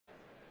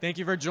Thank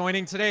you for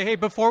joining today. Hey,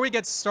 before we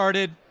get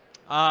started,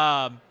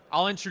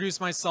 I'll introduce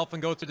myself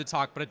and go through the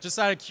talk, but just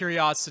out of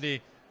curiosity,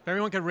 if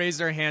everyone could raise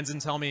their hands and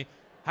tell me,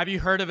 have you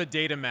heard of a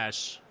data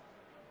mesh?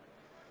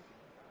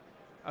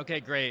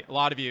 Okay, great. A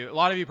lot of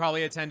you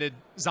probably attended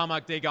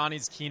Zhamak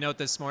Dehghani's keynote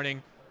this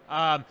morning.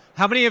 How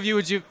many of you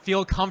would you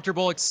feel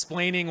comfortable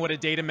explaining what a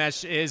data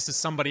mesh is to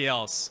somebody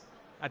else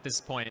at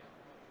this point?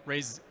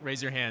 Raise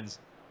your hands.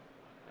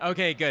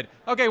 Okay, good.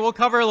 Okay, we'll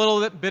cover a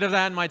little bit of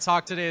that in my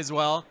talk today as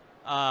well.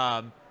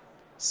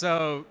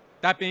 So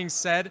that being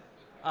said,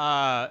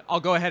 I'll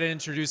go ahead and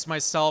introduce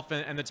myself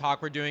and the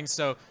talk we're doing.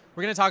 So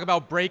we're going to talk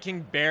about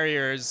breaking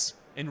barriers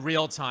in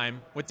real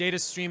time with data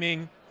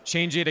streaming,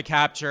 change data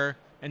capture,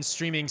 and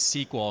streaming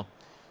SQL.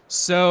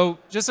 So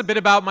just a bit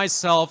about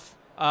myself.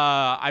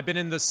 I've been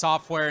in the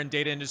software and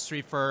data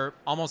industry for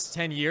almost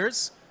 10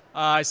 years.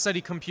 I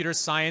studied computer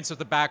science with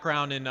a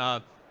background in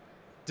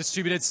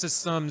distributed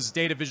systems,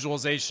 data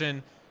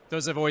visualization.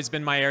 Those have always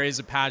been my areas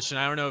of passion.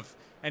 I don't know if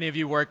any of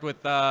you worked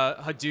with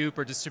Hadoop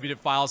or distributed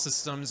file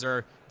systems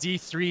or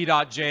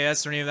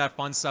D3.js or any of that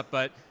fun stuff,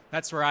 but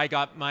that's where I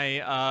got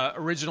my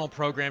original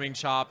programming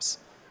chops.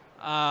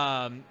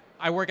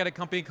 I work at a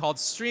company called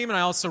Striim, and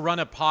I also run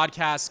a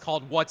podcast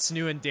called What's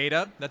New in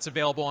Data that's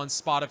available on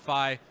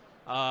Spotify,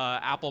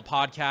 Apple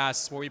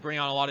Podcasts, where we bring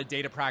on a lot of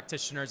data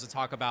practitioners to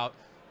talk about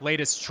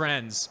latest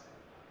trends.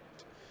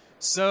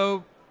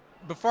 So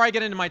before I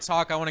get into my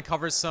talk, I want to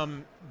cover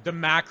the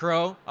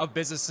macro of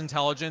business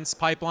intelligence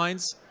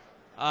pipelines.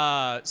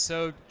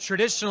 So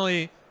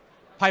traditionally,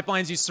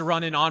 pipelines used to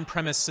run in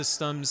on-premise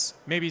systems.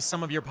 Maybe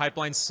some of your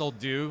pipelines still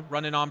do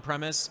run in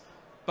on-premise,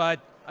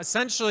 but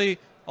essentially,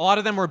 a lot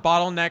of them were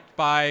bottlenecked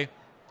by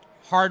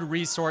hard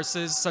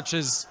resources, such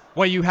as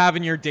what you have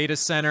in your data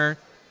center,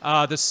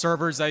 the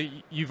servers that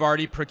you've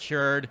already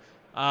procured,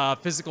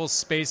 physical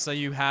space that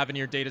you have in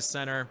your data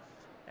center.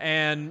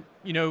 And,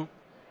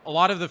 a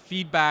lot of the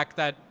feedback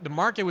that the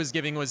market was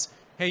giving was,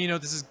 hey,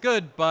 this is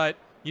good, but,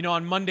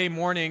 on Monday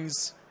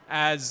mornings,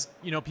 as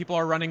people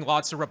are running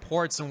lots of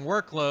reports and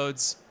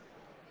workloads,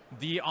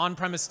 the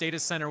on-premise data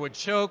center would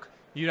choke.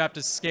 You'd have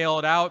to scale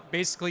it out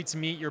basically to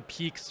meet your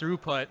peak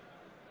throughput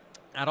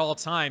at all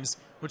times,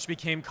 which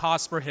became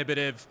cost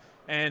prohibitive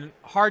and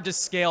hard to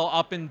scale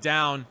up and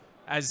down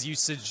as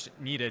usage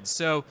needed.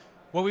 So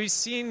what we've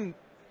seen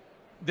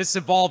this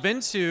evolve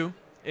into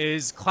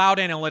is cloud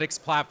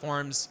analytics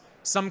platforms.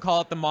 Some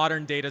call it the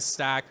modern data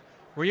stack,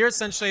 where you're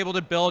essentially able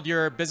to build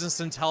your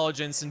business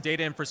intelligence and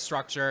data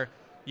infrastructure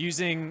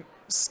using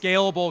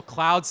scalable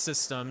cloud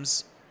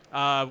systems,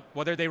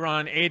 whether they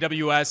run on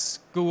AWS,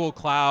 Google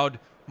Cloud,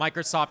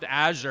 Microsoft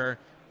Azure,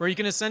 where you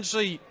can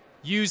essentially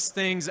use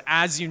things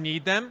as you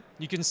need them.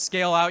 You can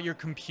scale out your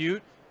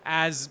compute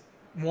as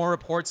more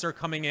reports are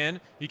coming in.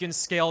 You can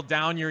scale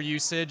down your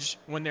usage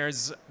when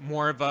there's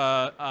more of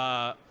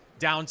a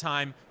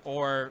downtime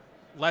or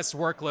less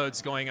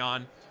workloads going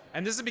on.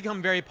 And this has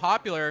become very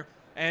popular,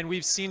 and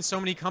we've seen so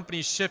many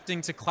companies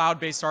shifting to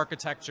cloud-based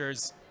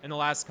architectures in the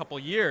last couple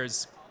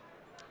years.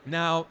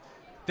 Now,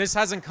 this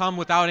hasn't come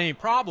without any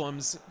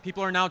problems.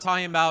 People are now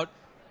talking about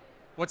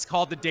what's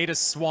called the data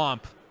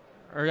swamp,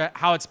 or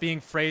how it's being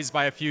phrased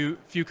by a few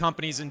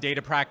companies and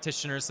data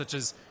practitioners such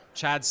as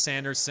Chad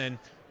Sanderson,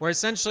 where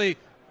essentially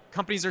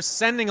companies are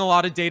sending a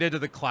lot of data to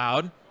the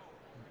cloud,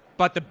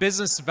 but the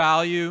business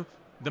value,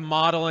 the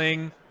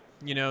modeling,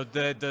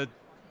 the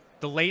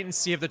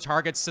latency of the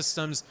target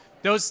systems,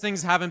 those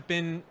things haven't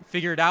been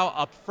figured out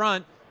up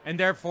front, and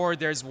therefore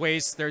there's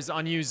waste, there's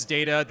unused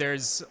data,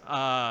 there's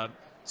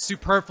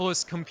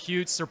superfluous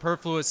compute,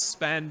 superfluous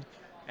spend,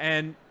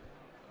 and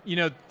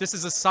this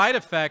is a side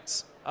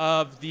effect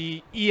of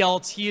the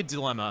ELT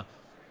dilemma.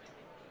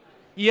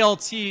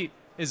 ELT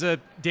is a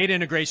data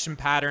integration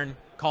pattern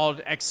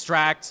called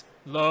extract,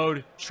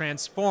 load,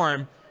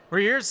 transform, where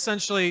you're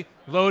essentially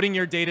loading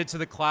your data to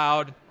the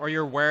cloud or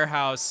your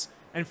warehouse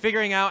and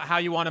figuring out how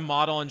you want to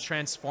model and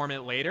transform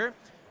it later.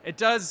 It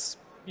does,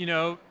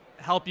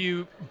 help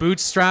you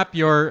bootstrap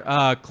your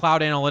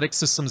cloud analytics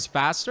systems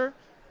faster,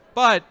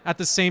 but at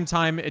the same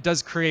time, it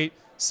does create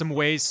some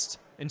waste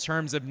in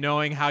terms of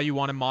knowing how you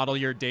want to model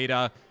your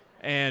data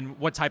and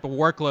what type of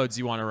workloads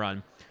you want to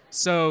run.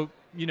 So,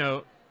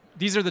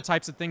 these are the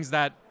types of things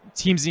that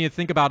teams need to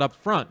think about up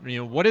front.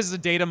 What is the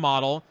data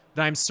model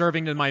that I'm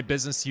serving to my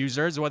business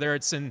users, whether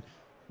it's in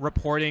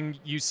reporting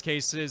use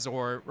cases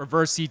or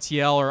reverse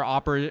ETL or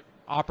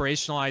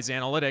operationalized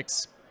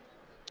analytics?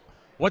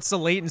 What's the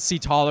latency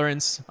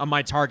tolerance of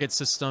my target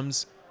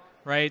systems,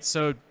 right?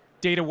 So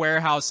data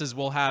warehouses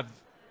will have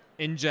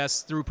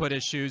ingest throughput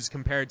issues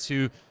compared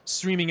to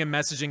streaming and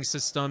messaging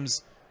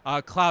systems.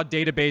 Cloud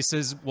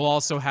databases will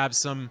also have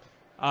some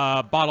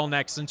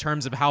bottlenecks in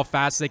terms of how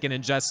fast they can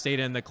ingest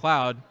data in the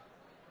cloud.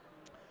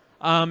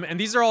 And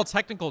these are all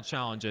technical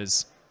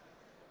challenges,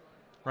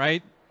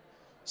 right?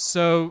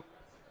 So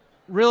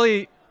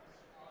really,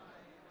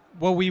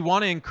 what we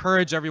want to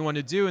encourage everyone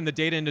to do in the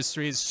data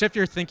industry is shift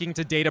your thinking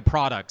to data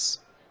products.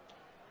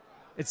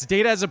 It's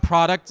data as a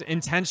product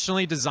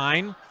intentionally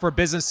designed for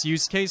business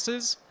use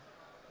cases.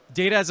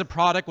 Data as a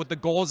product with the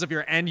goals of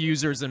your end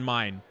users in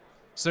mind.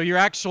 So your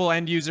actual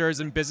end users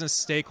and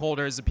business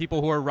stakeholders, the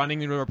people who are running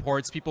the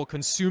reports, people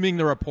consuming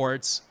the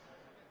reports,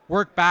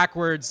 work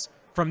backwards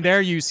from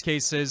their use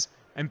cases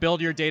and build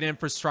your data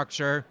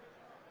infrastructure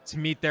to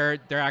meet their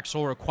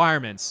actual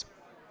requirements.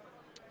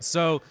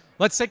 So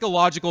let's take a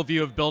logical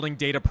view of building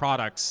data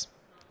products.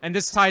 And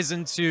this ties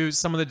into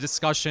some of the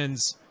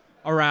discussions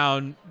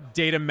around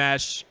data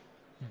mesh,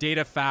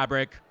 data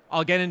fabric.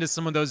 I'll get into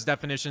some of those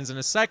definitions in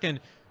a second.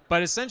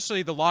 But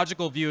essentially, the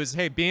logical view is,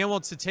 hey, being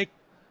able to take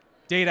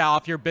data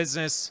off your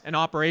business and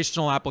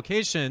operational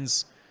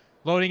applications,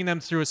 loading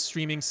them through a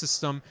streaming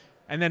system,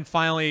 and then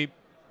finally,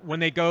 when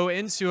they go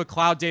into a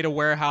cloud data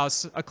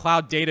warehouse, a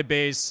cloud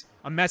database,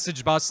 a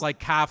message bus like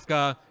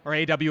Kafka or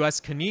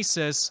AWS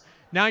Kinesis,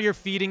 now you're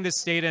feeding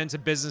this data into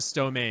business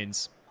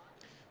domains.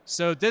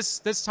 So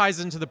this ties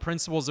into the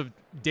principles of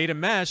data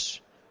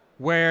mesh,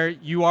 where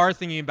you are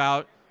thinking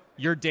about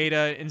your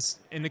data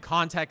in the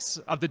context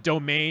of the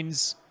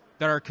domains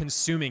that are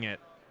consuming it.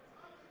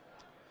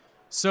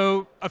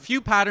 So a few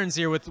patterns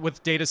here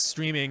with data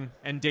streaming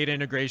and data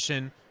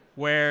integration,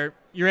 where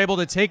you're able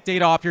to take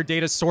data off your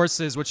data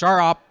sources, which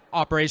are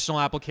operational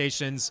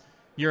applications,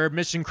 your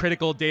mission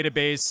critical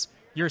database,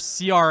 your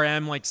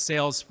CRM like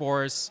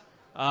Salesforce,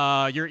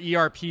 your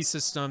ERP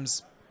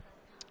systems,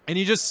 and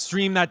you just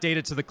stream that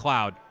data to the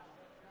cloud.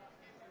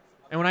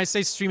 And when I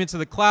say stream it to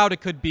the cloud,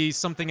 it could be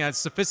something as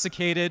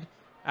sophisticated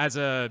as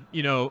a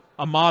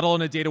model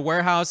in a data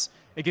warehouse.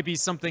 It could be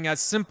something as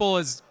simple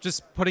as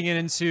just putting it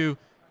into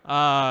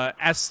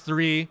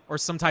S3 or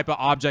some type of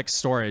object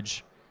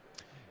storage.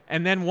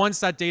 And then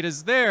once that data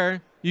is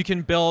there, you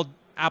can build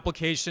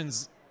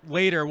applications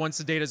later once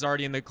the data is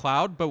already in the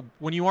cloud. But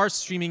when you are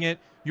streaming it,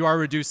 you are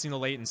reducing the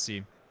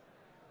latency.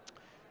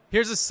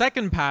 Here's a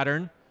second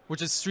pattern,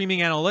 which is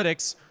streaming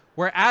analytics,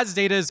 where as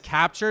data is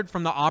captured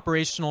from the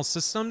operational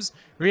systems,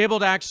 you're able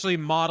to actually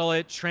model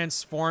it,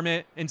 transform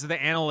it into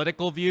the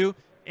analytical view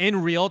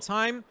in real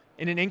time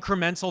in an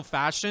incremental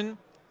fashion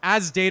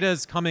as data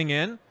is coming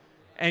in.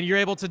 And you're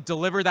able to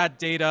deliver that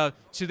data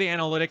to the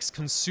analytics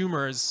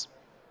consumers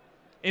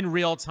in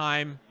real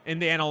time in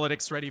the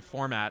analytics ready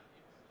format.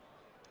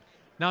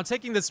 Now,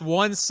 taking this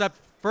one step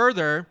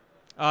further,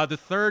 the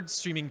third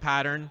streaming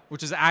pattern,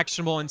 which is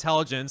actionable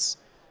intelligence.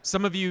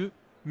 Some of you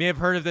may have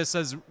heard of this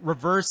as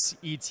reverse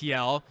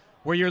ETL,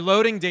 where you're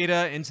loading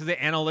data into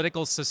the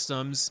analytical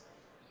systems,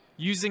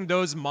 using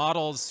those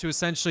models to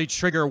essentially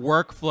trigger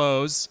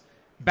workflows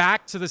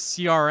back to the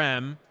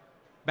CRM,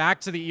 back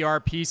to the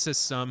ERP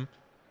system.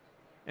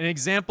 An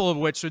example of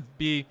which would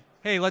be,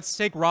 hey, let's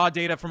take raw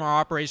data from our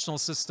operational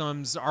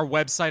systems, our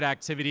website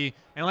activity,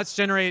 and let's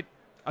generate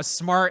a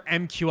smart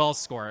MQL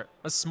score,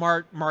 a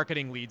smart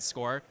marketing lead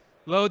score.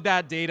 Load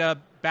that data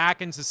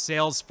back into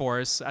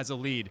Salesforce as a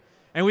lead.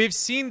 And we've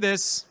seen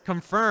this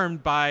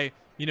confirmed by,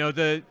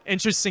 the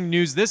interesting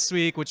news this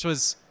week, which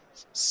was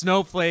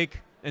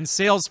Snowflake and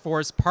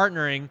Salesforce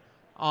partnering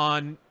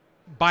on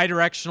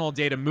bidirectional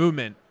data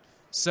movement.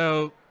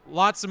 So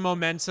lots of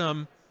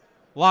momentum,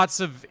 lots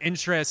of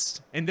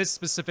interest in this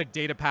specific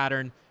data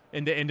pattern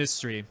in the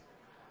industry.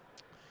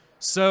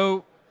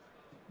 So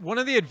one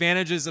of the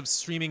advantages of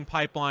streaming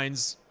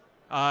pipelines,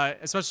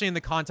 especially in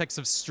the context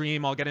of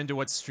Striim, I'll get into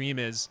what Striim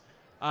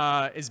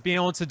is being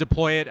able to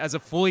deploy it as a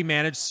fully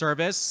managed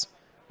service,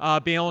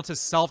 being able to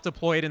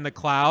self-deploy it in the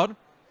cloud,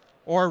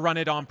 or run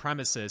it on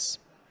premises.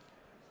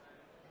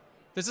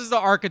 This is the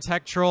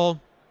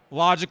architectural,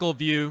 logical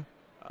view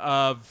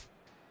of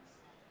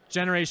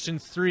Generation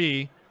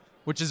 3,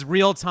 which is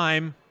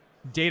real-time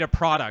data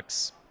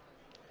products.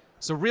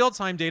 So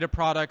real-time data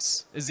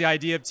products is the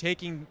idea of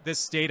taking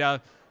this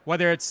data,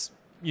 whether it's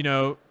in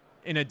a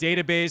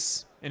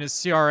database, in a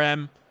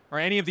CRM, or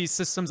any of these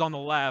systems on the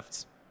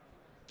left,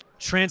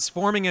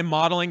 transforming and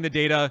modeling the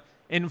data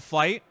in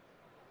flight,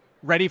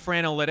 ready for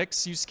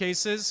analytics use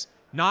cases,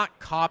 not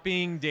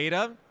copying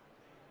data,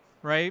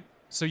 right?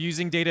 So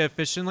using data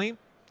efficiently,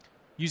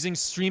 using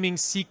streaming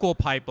SQL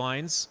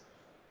pipelines,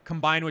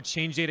 combined with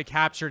change data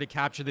capture to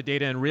capture the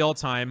data in real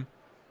time.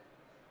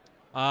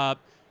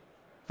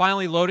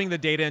 Finally, loading the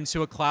data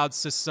into a cloud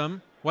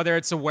system, whether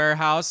it's a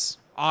warehouse,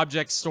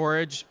 object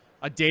storage,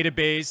 a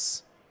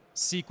database,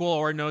 SQL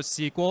or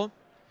NoSQL,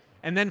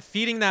 and then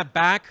feeding that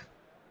back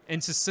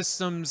into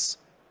systems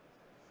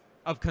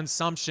of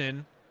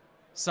consumption,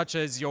 such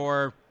as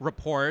your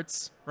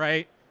reports,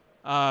 right?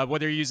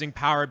 Whether you're using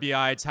Power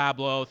BI,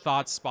 Tableau,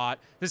 ThoughtSpot.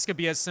 This could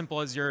be as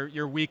simple as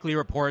your weekly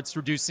reports,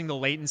 reducing the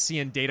latency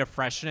and data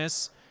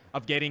freshness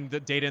of getting the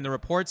data in the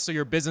reports, so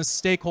your business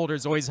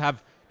stakeholders always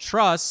have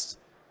trust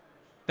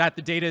that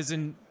the data is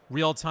in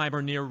real time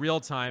or near real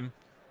time,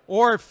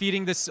 or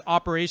feeding this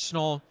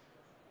operational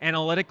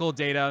analytical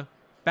data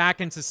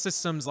back into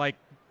systems like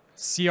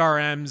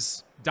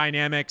CRMs,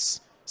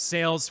 Dynamics,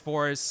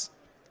 Salesforce,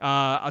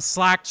 a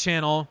Slack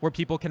channel where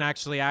people can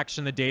actually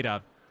action the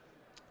data.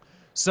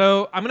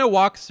 So I'm going to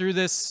walk through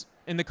this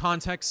in the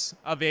context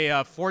of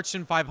a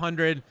Fortune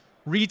 500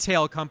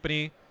 retail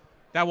company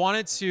that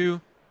wanted to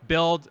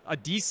build a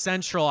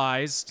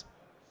decentralized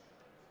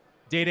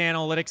data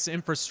analytics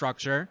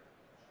infrastructure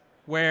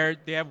where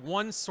they have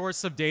one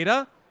source of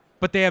data,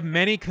 but they have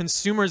many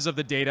consumers of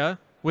the data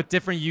with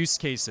different use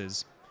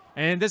cases.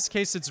 And in this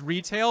case, it's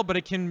retail,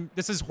 but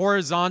this is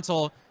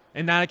horizontal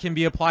in that it can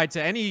be applied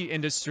to any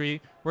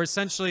industry, where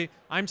essentially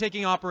I'm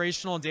taking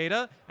operational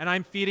data and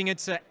I'm feeding it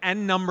to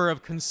n number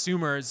of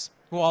consumers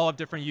who all have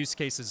different use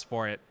cases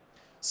for it.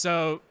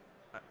 So,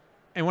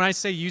 and when I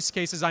say use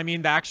cases, I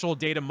mean the actual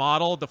data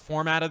model, the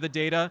format of the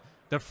data,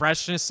 the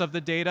freshness of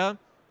the data,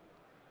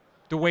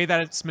 the way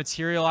that it's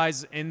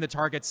materialized in the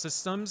target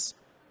systems,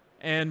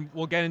 and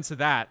we'll get into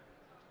that.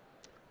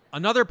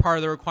 Another part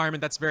of the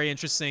requirement that's very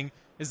interesting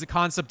is the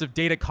concept of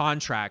data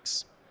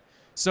contracts.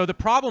 So the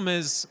problem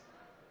is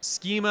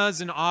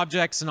schemas and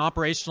objects and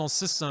operational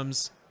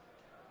systems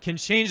can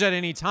change at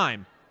any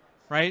time,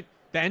 right?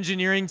 The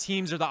engineering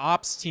teams or the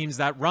ops teams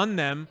that run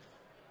them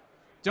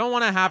don't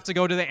want to have to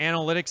go to the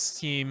analytics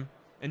team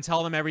and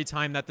tell them every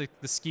time that the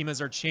schemas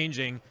are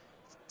changing.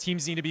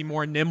 Teams need to be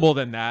more nimble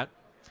than that.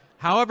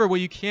 However, what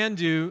you can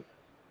do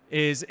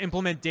is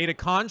implement data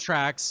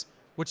contracts,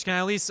 which can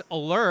at least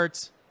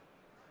alert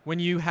when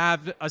you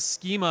have a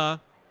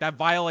schema that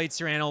violates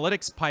your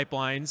analytics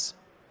pipelines.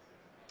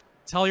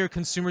 Tell your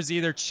consumers to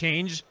either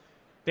change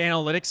the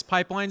analytics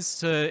pipelines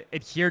to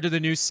adhere to the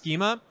new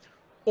schema,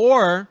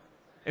 or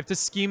if the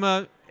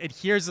schema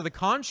adheres to the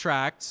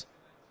contract,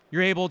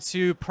 you're able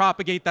to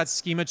propagate that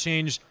schema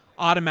change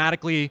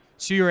automatically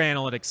to your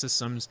analytics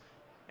systems.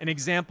 An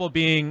example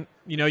being,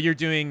 you're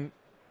doing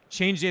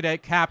change data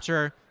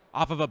capture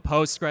off of a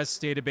Postgres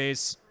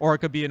database, or it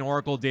could be an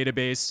Oracle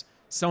database.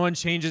 Someone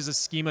changes a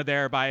schema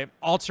there by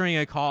altering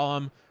a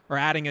column or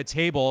adding a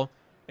table.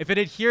 If it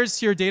adheres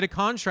to your data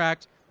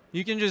contract,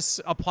 you can just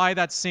apply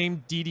that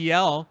same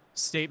DDL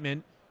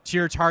statement to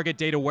your target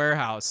data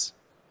warehouse.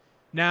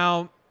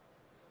 Now,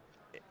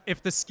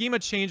 if the schema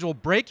change will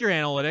break your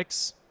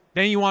analytics,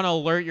 then you want to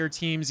alert your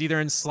teams either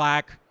in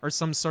Slack or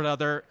some sort of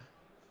other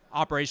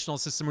operational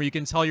system where you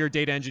can tell your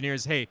data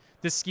engineers, hey,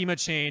 this schema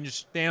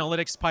change, the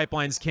analytics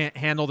pipelines can't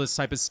handle this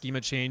type of schema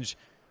change.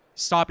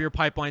 Stop your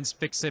pipelines,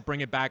 fix it,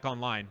 bring it back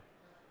online.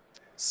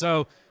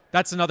 So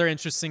that's another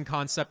interesting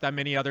concept that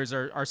many others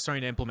are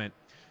starting to implement.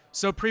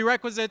 So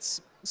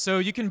prerequisites. So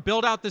you can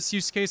build out this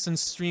use case in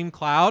Striim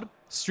Cloud.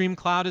 Striim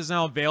Cloud is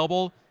now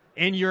available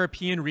in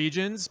European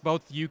regions,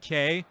 both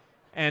UK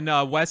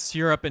and West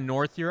Europe and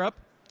North Europe.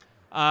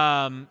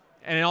 And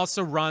it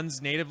also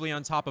runs natively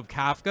on top of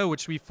Kafka,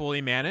 which we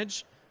fully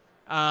manage.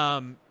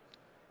 A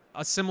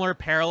similar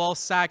parallel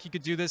stack you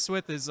could do this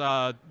with is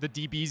the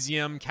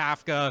Debezium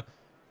Kafka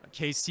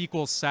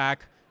KSQL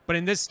stack. But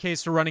in this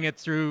case, we're running it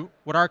through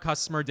what our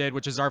customer did,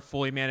 which is our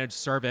fully managed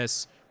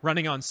service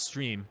running on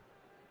Striim.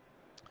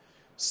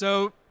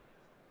 So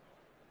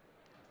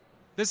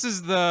this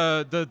is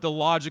the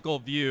logical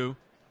view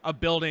of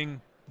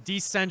building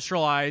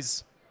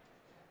decentralized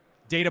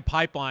data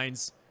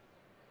pipelines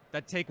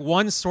that take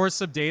one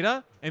source of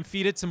data and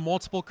feed it to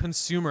multiple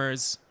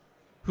consumers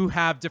who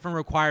have different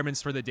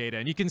requirements for the data.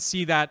 And you can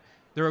see that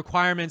the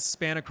requirements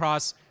span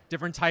across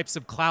different types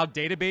of cloud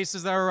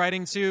databases that we're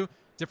writing to,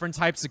 different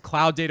types of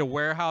cloud data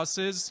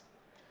warehouses,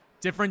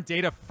 different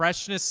data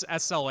freshness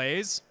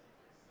SLAs,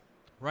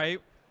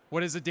 right?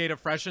 What is a data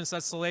freshness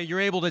SLA? You're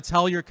able to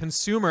tell your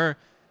consumer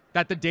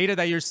that the data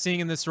that you're seeing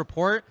in this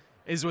report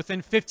is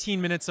within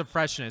 15 minutes of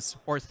freshness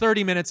or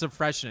 30 minutes of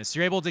freshness.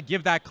 You're able to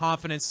give that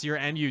confidence to your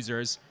end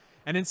users.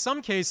 And in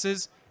some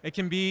cases, it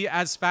can be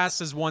as fast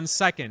as 1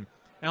 second.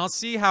 And I'll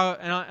see how,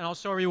 and I'll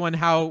show everyone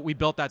how we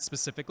built that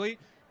specifically,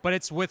 but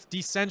it's with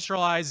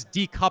decentralized,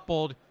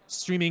 decoupled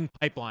streaming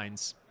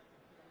pipelines.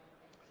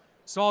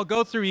 So I'll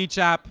go through each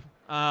app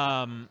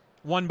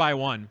one by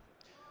one.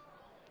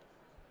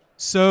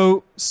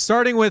 So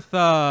starting with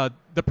the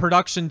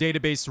production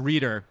database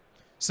reader.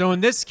 So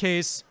in this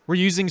case, we're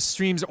using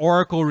Striim's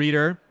Oracle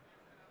reader.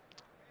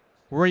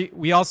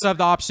 We also have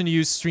the option to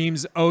use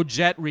Striim's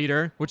OJet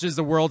reader, which is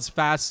the world's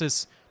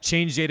fastest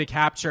change data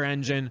capture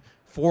engine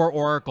for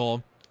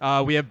Oracle.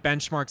 We have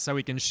benchmarks that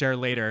we can share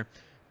later.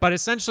 But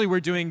essentially, we're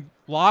doing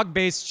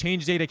log-based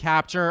change data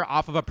capture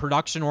off of a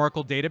production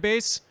Oracle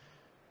database.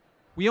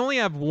 We only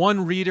have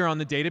one reader on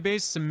the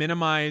database to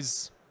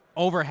minimize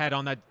overhead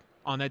on that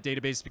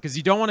database, because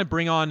you don't want to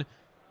bring on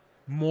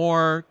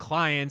more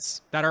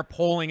clients that are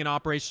polling an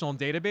operational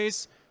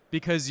database,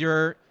 because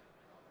you're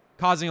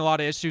causing a lot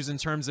of issues in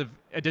terms of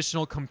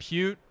additional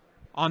compute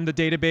on the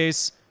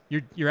database.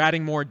 You're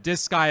adding more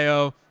disk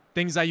I/O,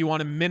 things that you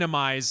want to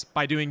minimize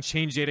by doing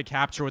change data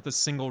capture with a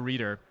single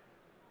reader.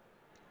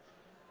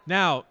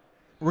 Now,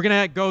 we're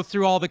going to go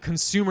through all the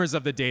consumers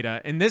of the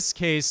data. In this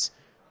case,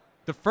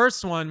 the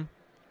first one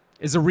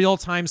is a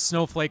real-time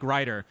Snowflake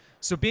writer.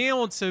 So being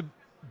able to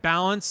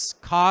balance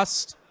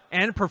cost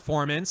and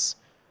performance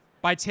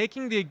by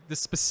taking the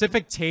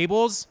specific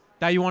tables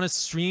that you want to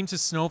stream to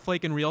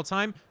Snowflake in real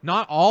time,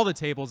 not all the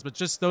tables, but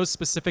just those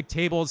specific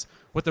tables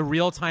with a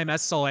real-time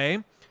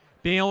SLA,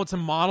 being able to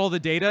model the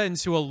data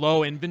into a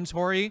low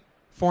inventory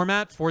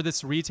format for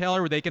this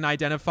retailer where they can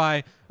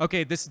identify,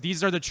 okay,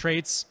 these are the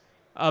traits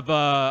of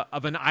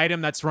an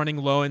item that's running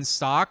low in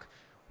stock.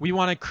 we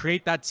want to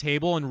create that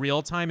table in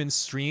real time in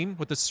Striim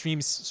with the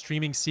streaming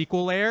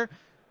SQL layer,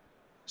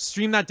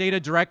 stream that data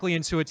directly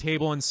into a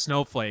table in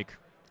Snowflake.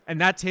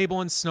 And that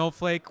table in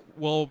Snowflake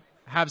will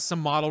have some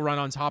model run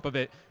on top of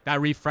it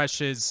that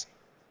refreshes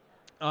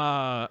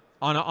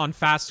on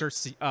faster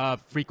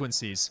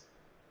frequencies.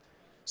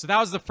 So that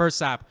was the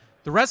first app.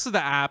 The rest of the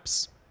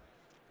apps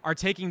are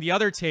taking the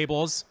other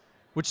tables,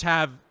 which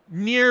have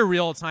near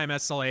real-time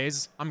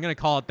SLAs. I'm going to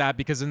call it that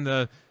because in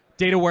the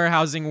data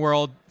warehousing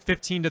world,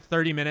 15 to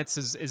 30 minutes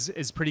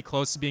is pretty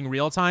close to being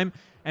real-time.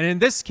 And in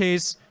this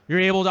case, you're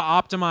able to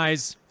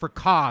optimize for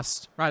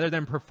cost rather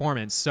than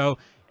performance. So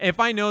if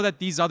I know that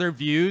these other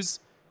views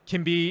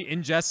can be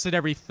ingested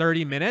every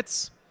 30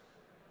 minutes,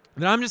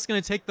 then I'm just going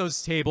to take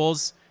those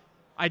tables,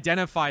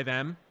 identify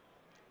them,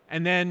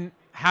 and then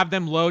have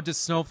them load to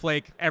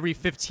Snowflake every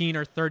 15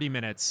 or 30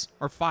 minutes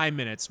or 5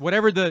 minutes,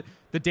 whatever the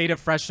data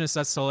freshness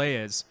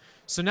SLA is.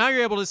 So now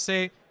you're able to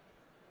say,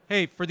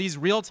 hey, for these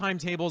real-time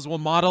tables, we'll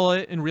model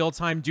it in real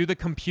time, do the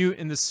compute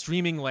in the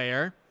streaming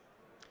layer,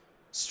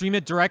 stream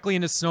it directly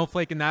into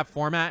Snowflake in that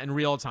format in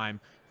real time.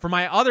 For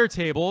my other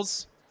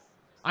tables,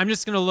 I'm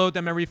just going to load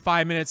them every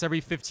 5 minutes,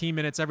 every 15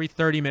 minutes, every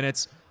 30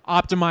 minutes,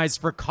 optimized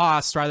for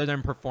cost rather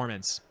than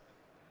performance.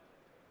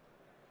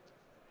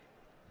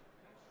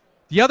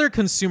 The other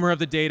consumer of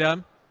the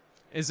data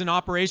is an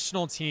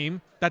operational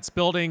team that's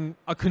building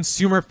a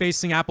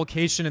consumer-facing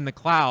application in the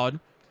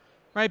cloud,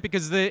 right?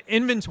 Because the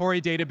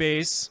inventory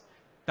database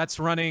that's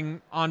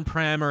running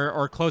on-prem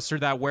or closer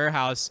to that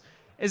warehouse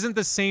isn't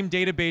the same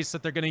database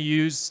that they're going to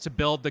use to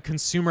build the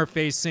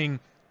consumer-facing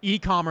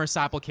e-commerce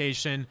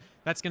application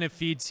that's going to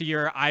feed to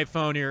your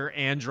iPhone or your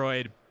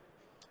Android.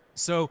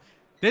 So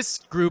this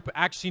group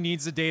actually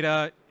needs the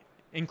data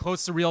in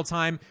close to real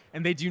time,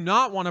 and they do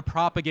not want to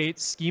propagate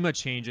schema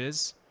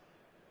changes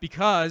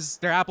because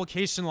their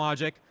application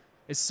logic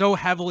is so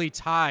heavily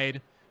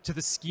tied to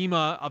the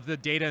schema of the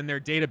data in their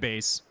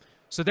database.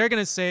 So they're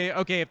going to say,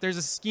 okay, if there's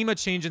a schema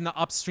change in the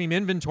upstream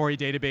inventory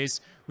database,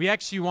 we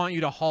actually want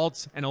you to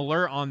halt and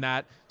alert on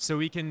that so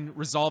we can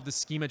resolve the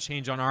schema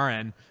change on our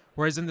end.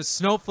 Whereas in the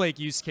Snowflake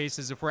use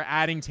cases, if we're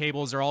adding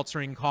tables or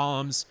altering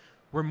columns,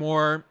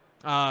 we're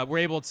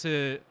able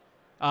to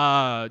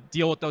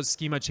deal with those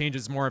schema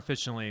changes more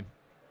efficiently.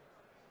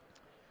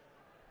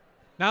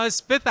 Now, this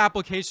fifth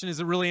application is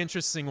a really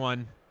interesting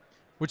one,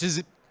 which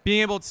is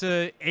being able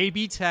to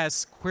A/B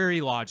test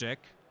query logic,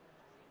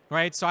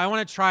 right? So I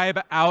want to try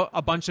out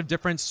a bunch of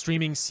different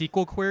streaming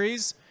SQL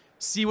queries,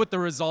 see what the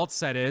result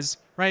set is,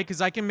 right?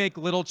 Because I can make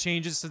little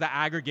changes to the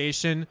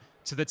aggregation,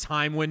 to the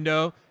time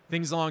window,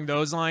 things along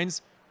those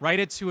lines, write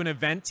it to an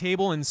event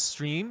table in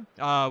Striim,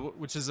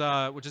 which is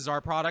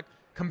our product,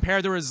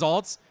 compare the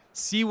results,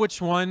 see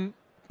which one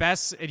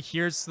best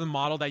adheres to the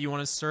model that you want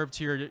to serve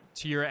to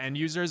your end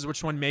users,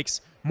 which one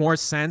makes more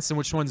sense and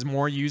which one's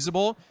more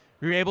usable.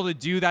 You're able to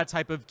do that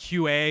type of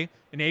QA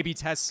and A/B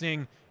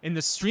testing in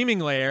the streaming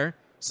layer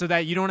so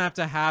that you don't have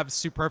to have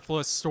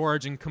superfluous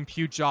storage and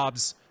compute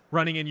jobs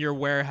running in your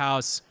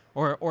warehouse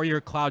or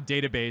your cloud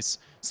database.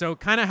 So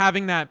kind of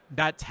having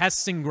that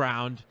testing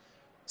ground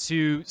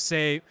to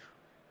say,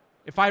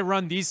 if I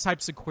run these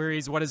types of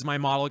queries, what is my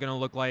model going to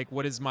look like?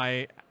 What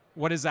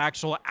is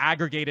actual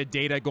aggregated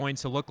data going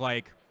to look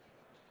like?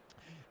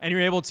 And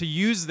you're able to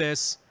use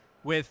this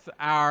with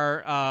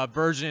our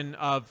version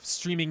of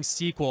streaming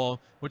SQL,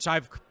 which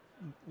I've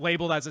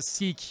labeled as a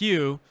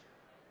CQ,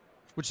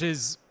 which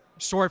is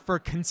short for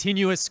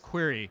continuous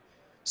query.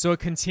 So a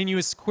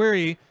continuous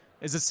query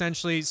is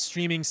essentially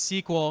streaming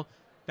SQL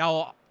that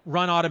will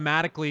run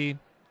automatically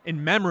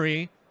in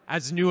memory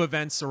as new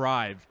events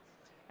arrive.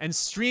 And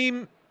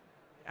Striim,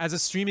 as a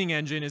streaming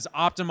engine, is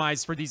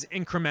optimized for these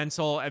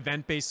incremental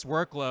event-based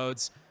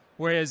workloads,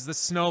 whereas the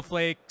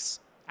Snowflakes,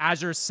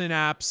 Azure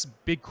Synapse,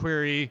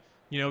 BigQuery,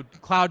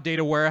 Cloud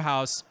Data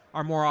Warehouse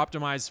are more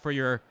optimized for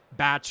your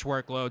batch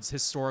workloads,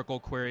 historical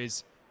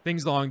queries,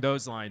 things along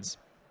those lines.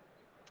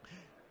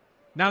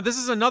 Now, this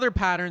is another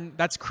pattern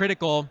that's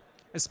critical,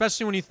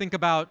 especially when you think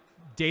about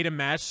data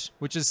mesh,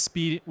 which is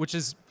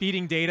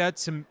feeding data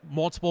to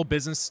multiple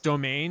business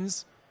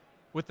domains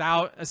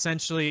without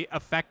essentially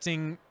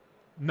affecting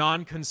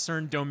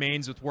non-concerned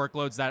domains with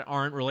workloads that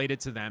aren't related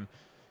to them.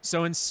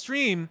 So in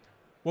Striim,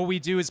 what we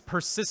do is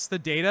persist the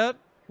data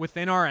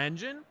within our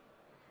engine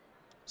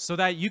so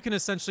that you can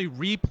essentially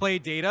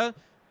replay data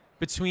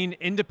between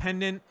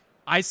independent,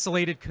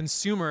 isolated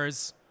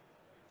consumers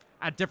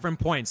at different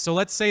points. So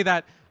let's say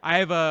that I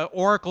have a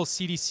Oracle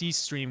CDC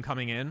stream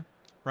coming in,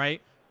 right?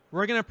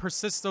 We're going to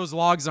persist those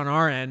logs on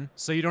our end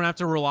so you don't have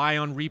to rely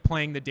on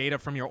replaying the data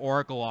from your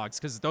Oracle logs,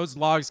 because those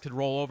logs could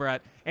roll over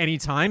at any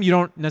time. You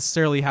don't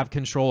necessarily have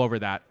control over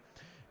that.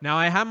 Now,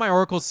 I have my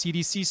Oracle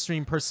CDC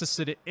stream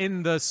persisted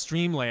in the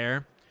stream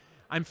layer.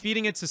 I'm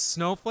feeding it to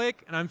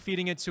Snowflake, and I'm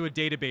feeding it to a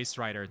database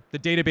writer. The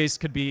database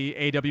could be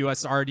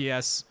AWS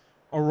RDS,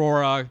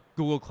 Aurora,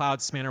 Google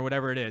Cloud Spanner,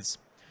 whatever it is.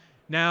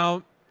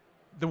 Now,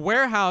 the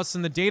warehouse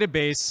and the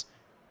database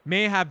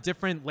may have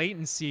different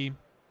latency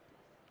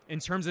in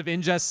terms of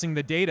ingesting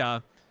the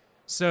data.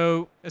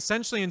 So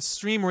essentially in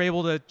Striim, we're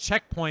able to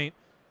checkpoint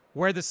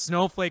where the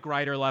Snowflake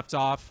writer left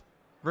off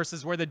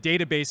versus where the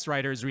database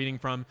writer is reading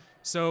from.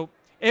 So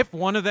if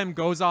one of them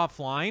goes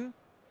offline,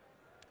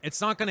 it's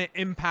not going to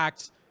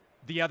impact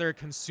the other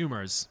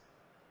consumers,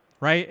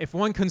 right? If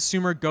one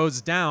consumer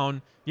goes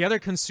down, the other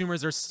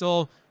consumers are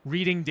still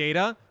reading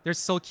data. They're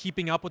still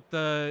keeping up with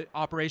the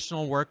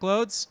operational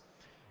workloads.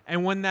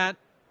 And when that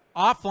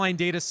offline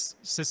data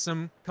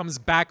system comes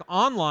back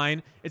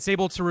online, it's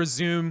able to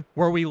resume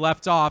where we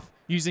left off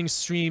using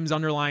Striim's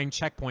underlying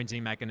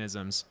checkpointing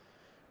mechanisms.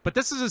 But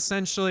this is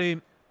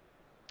essentially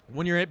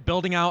when you're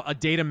building out a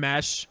data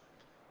mesh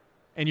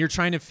and you're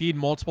trying to feed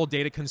multiple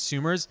data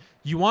consumers,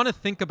 you want to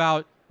think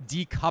about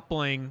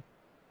decoupling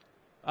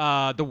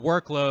the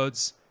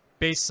workloads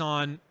based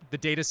on the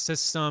data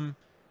system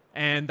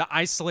and the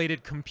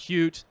isolated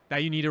compute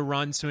that you need to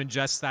run to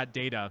ingest that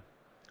data.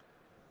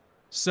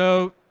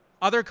 So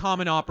other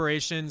common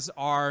operations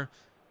are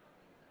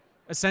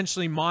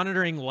essentially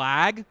monitoring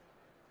lag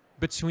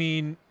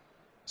between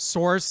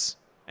source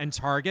and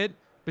target,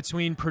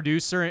 between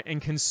producer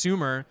and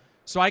consumer.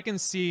 So I can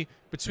see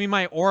between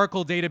my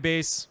Oracle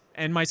database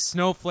and my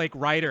Snowflake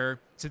writer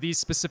to these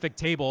specific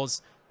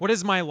tables, what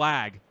is my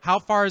lag? How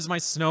far is my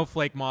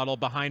Snowflake model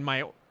behind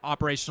my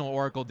operational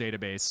Oracle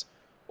database?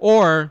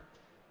 Or,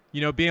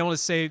 being able to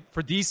say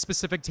for these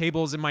specific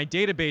tables in my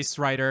database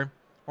writer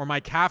or my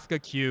Kafka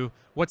queue,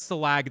 what's the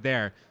lag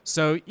there?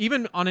 So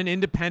even on an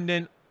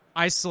independent,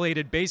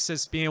 isolated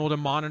basis, being able to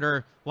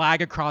monitor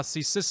lag across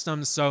these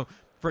systems. So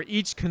for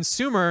each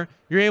consumer,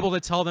 you're able to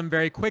tell them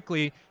very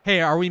quickly, hey,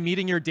 are we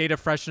meeting your data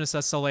freshness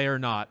SLA or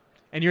not?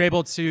 And you're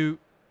able to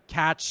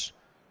catch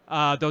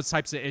those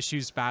types of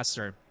issues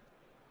faster.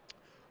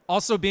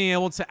 Also being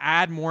able to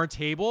add more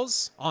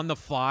tables on the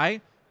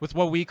fly with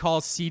what we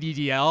call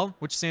CDDL,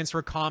 which stands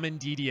for common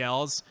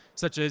DDLs,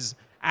 such as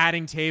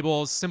adding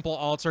tables, simple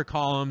alter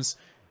columns.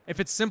 If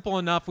it's simple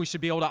enough, we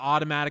should be able to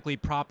automatically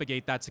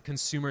propagate that to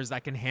consumers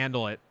that can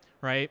handle it,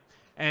 right?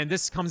 And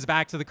this comes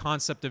back to the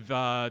concept of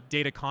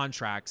data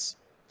contracts.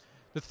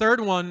 The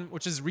third one,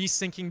 which is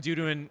resyncing due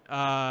to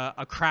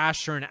a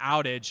crash or an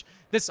outage,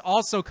 this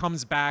also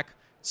comes back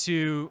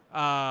to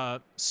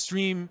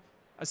Striim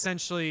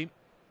essentially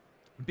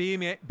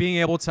being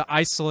able to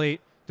isolate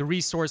the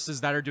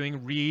resources that are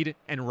doing read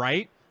and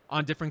write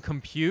on different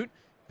compute,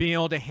 being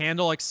able to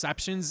handle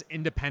exceptions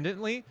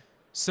independently.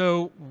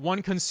 So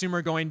one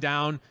consumer going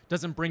down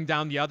doesn't bring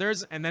down the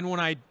others. And then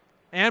when I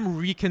am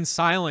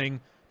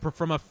reconciling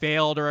from a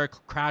failed or a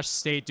crash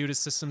state due to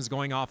systems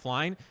going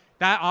offline,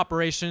 that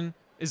operation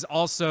is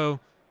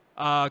also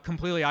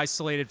completely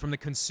isolated from the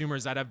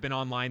consumers that have been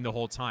online the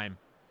whole time.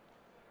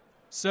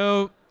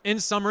 So in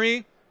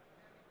summary,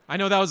 I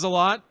know that was a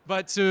lot,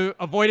 but to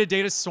avoid a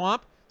data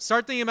swamp,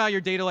 start thinking about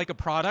your data like a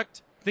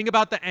product. Think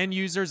about the end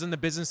users and the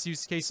business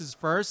use cases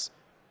first,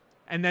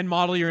 and then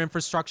model your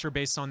infrastructure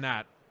based on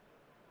that.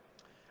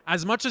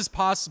 As much as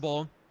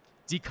possible,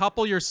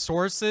 decouple your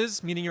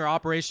sources, meaning your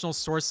operational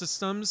source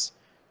systems,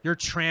 your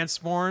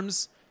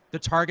transforms, the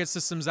target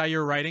systems that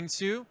you're writing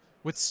to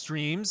with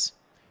streams,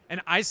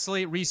 and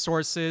isolate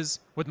resources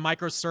with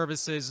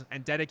microservices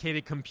and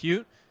dedicated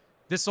compute.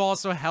 This will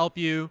also help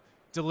you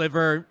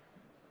deliver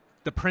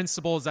the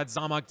principles that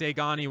Zhamak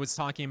Dehghani was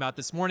talking about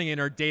this morning in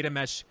our data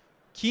mesh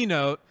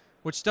keynote,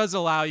 which does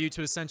allow you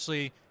to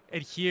essentially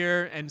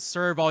adhere and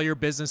serve all your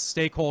business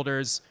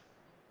stakeholders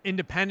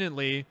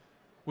independently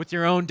with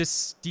your own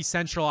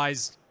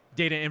decentralized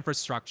data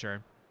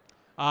infrastructure.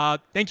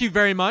 Thank you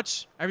very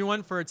much,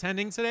 everyone, for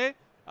attending today.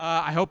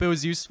 I hope it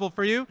was useful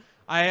for you.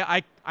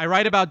 I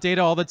write about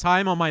data all the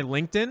time on my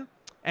LinkedIn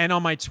and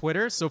on my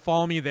Twitter, so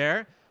follow me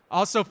there.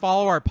 Also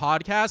follow our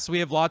podcast. We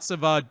have lots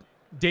of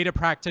data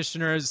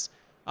practitioners,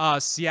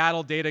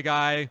 Seattle data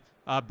guy,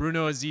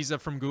 Bruno Aziza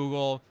from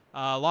Google,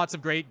 lots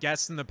of great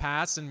guests in the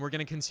past, and we're going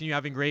to continue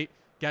having great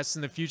guests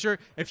in the future.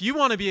 If you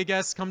want to be a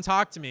guest, come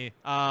talk to me.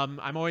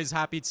 I'm always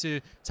happy to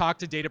talk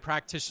to data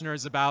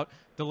practitioners about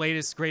the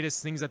latest,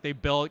 greatest things that they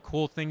built,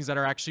 cool things that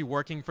are actually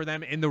working for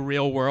them in the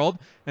real world.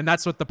 And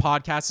that's what the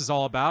podcast is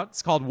all about.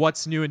 It's called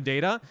What's New in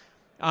Data.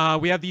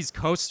 We have these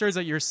coasters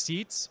at your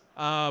seats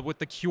with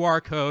the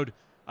QR code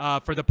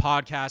for the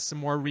podcast and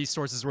more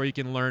resources where you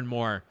can learn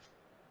more.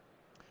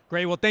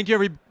 Great. Well, thank you,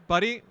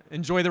 everybody.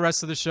 Enjoy the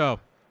rest of the show.